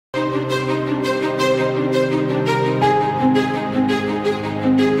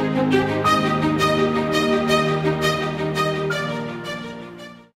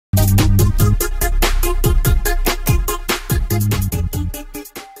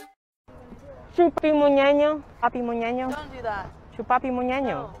Chupapi Muñañyo. Papi Muñañyo. Don't do that. Chupapi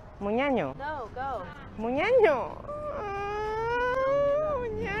Muñañyo. No. Muñañyo. No, go. Muñañyo.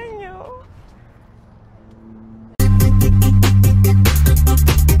 Muñañyo.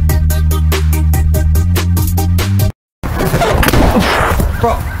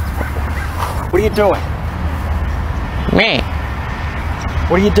 Bro, what are you doing? Me.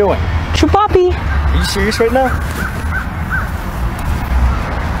 What are you doing? Chupapi. Are you serious right now?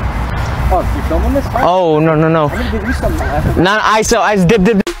 Oh, you filming this? Right? Oh, no. I'm gonna give you something. No, I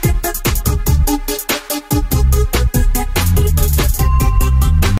did.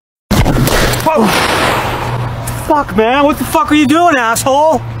 Whoa. Fuck, man. What the fuck are you doing,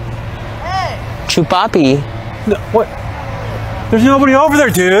 asshole? Hey! Chupapi. No, what? There's nobody over there,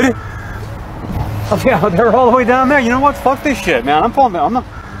 dude. Oh, yeah, they're all the way down there. You know what? Fuck this shit, man.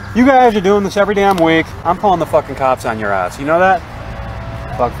 You guys are doing this every damn week. I'm pulling the fucking cops on your ass. You know that?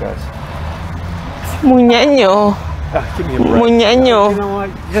 Fuck this. Muñañyo. Give me a break. Muñañyo. You know what?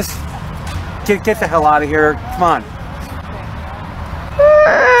 Just get the hell out of here. Come on.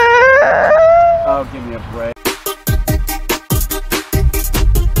 Oh, give me a break.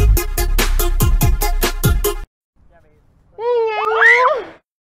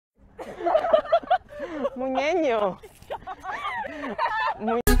 Muñañyo.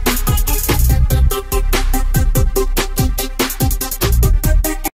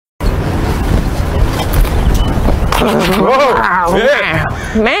 Whoa!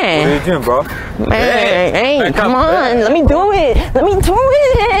 Man. What are you doing, bro? Man, hey, come on. Let me do it. Let me do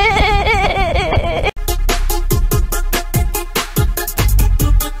it.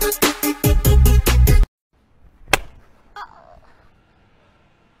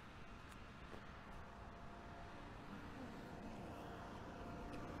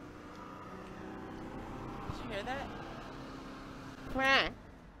 Did you hear that? Ma.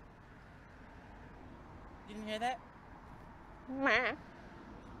 You didn't hear that? Ma.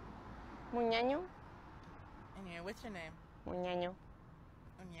 Muñañyo. Anyway, what's your name? Muñañyo.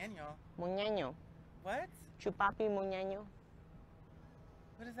 Muñañyo. Muñañyo. What? Chupapi Muñañyo.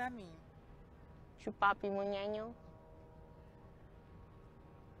 What does that mean? Chupapi Muñañyo.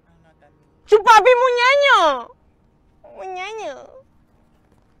 I don't know what that means. Chupapi Muñañyo. Muñañyo.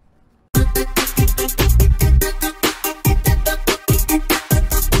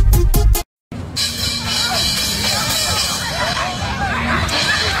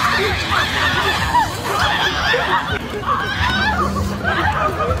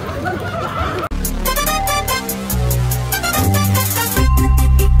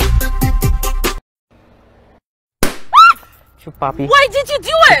 Chupapi. Why did you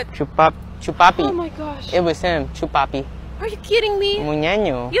do it? Chupapi. Oh my gosh. It was him. Chupapi. Are you kidding me?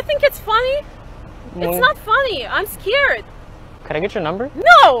 Muñañyo. You think it's funny? It's not funny. I'm scared. Could I get your number?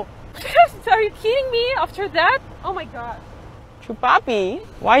 No! Are you kidding me after that? Oh my god. Chupapi,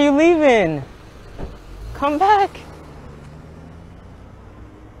 why are you leaving? Come back.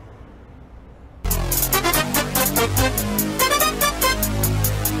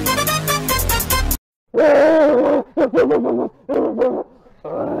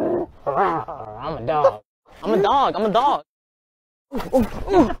 I'm a dog. I'm a dog. I'm a dog.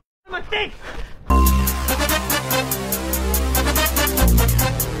 My face!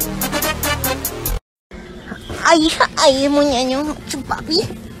 Ay, Muñañyo, Chupapi.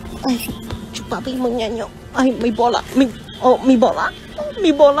 Ay, Chupapi, Muñañyo. Ay, mi bola. Mi bola.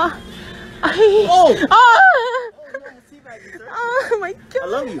 Mi bola. Ay. Oh! Ah! Oh my god. I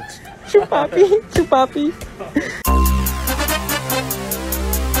love you. Chupapi.